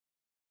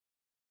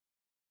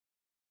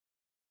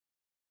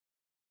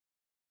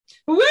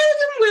Welcome,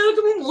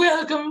 welcome,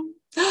 welcome.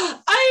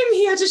 I am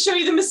here to show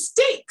you the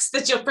mistakes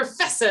that your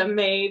professor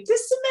made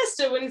this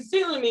semester when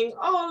filming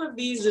all of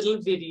these little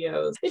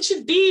videos. It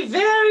should be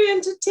very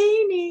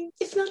entertaining,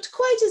 if not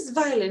quite as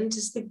violent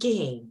as the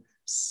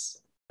games.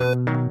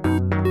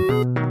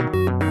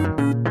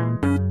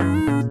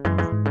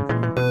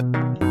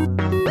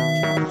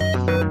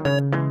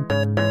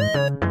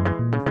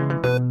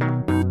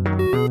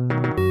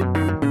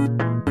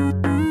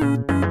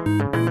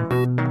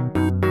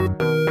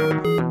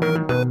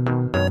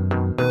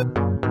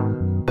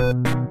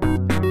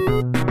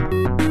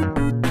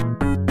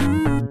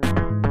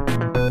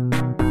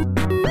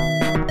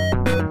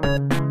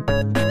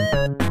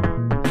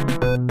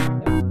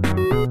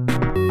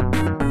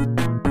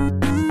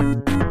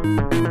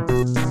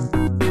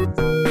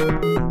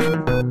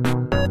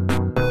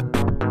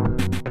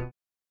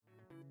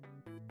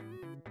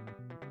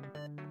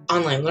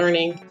 Online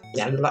learning,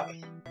 blah, blah, blah.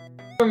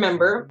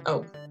 Remember,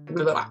 blah,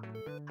 blah.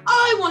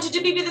 I wanted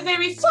to be the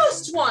very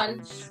first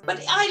one,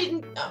 but I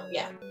didn't,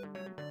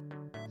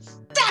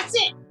 That's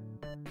it!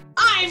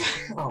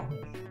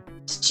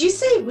 Did you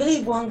say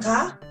Willy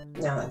Wonka?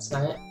 No, that's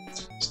not it.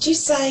 Did you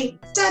say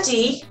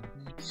Daddy?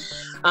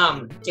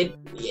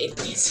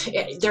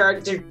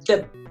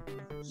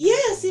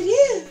 Yes, it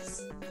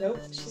is. Nope,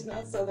 she's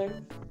not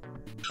Southern.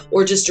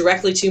 Or just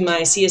directly to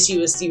my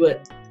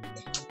CSUSD.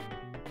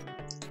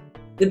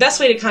 The best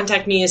way to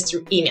contact me is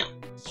through email.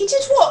 He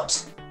did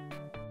what?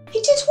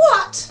 He did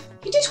what?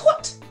 He did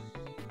what?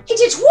 He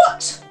did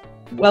what?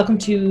 Welcome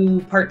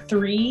to part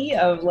 3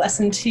 of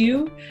lesson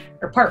 2,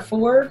 or part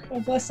 4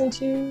 of lesson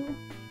 2.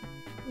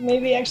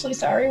 Maybe actually,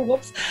 sorry,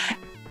 whoops.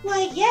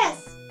 Why,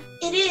 yes,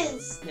 it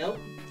is. Nope,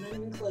 not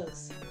even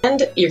close.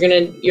 And you're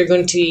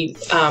going to be,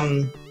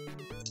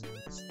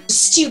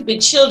 stupid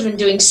children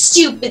doing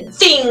stupid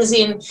things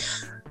in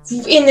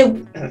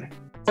the.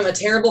 I'm a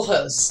terrible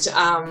host.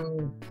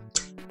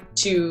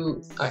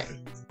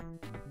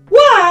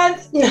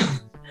 What? No.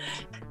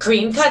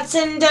 Cream cuts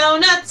and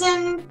donuts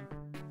and...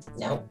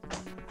 No.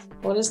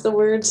 What is the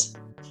words?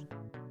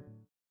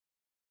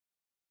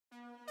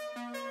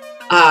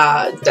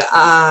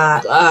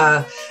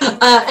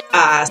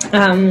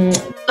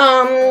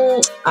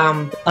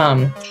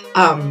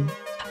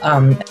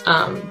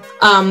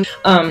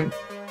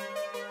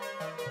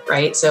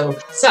 Right? So.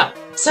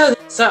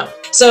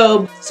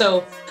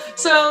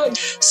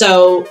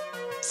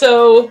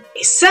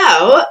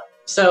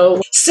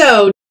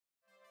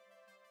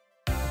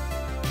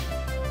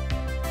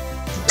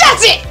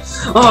 That's it!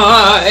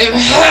 I've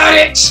had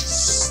it!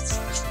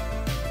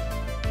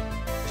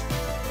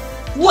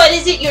 What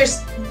is it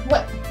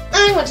what?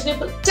 I want to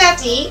nip it,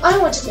 Daddy, I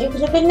want to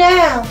nip it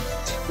now.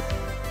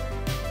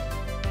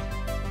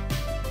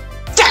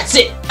 That's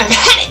it! I've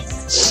had it!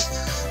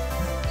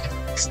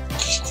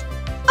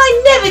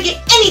 I never get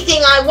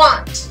anything I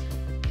want.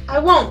 I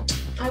won't.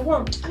 I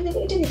never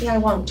get anything I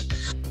want.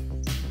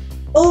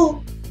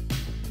 Oh,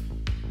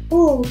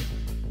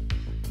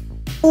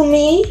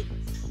 me?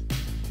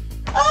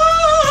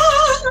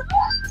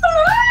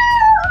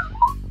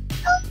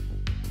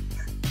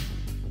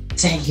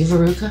 Is that you,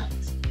 Veruca?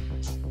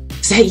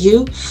 Is that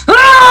you?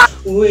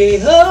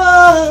 We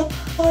are.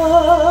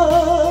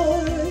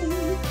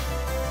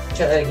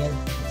 Try that again.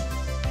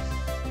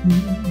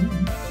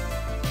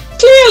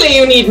 Clearly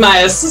you need my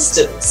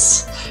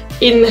assistance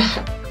in...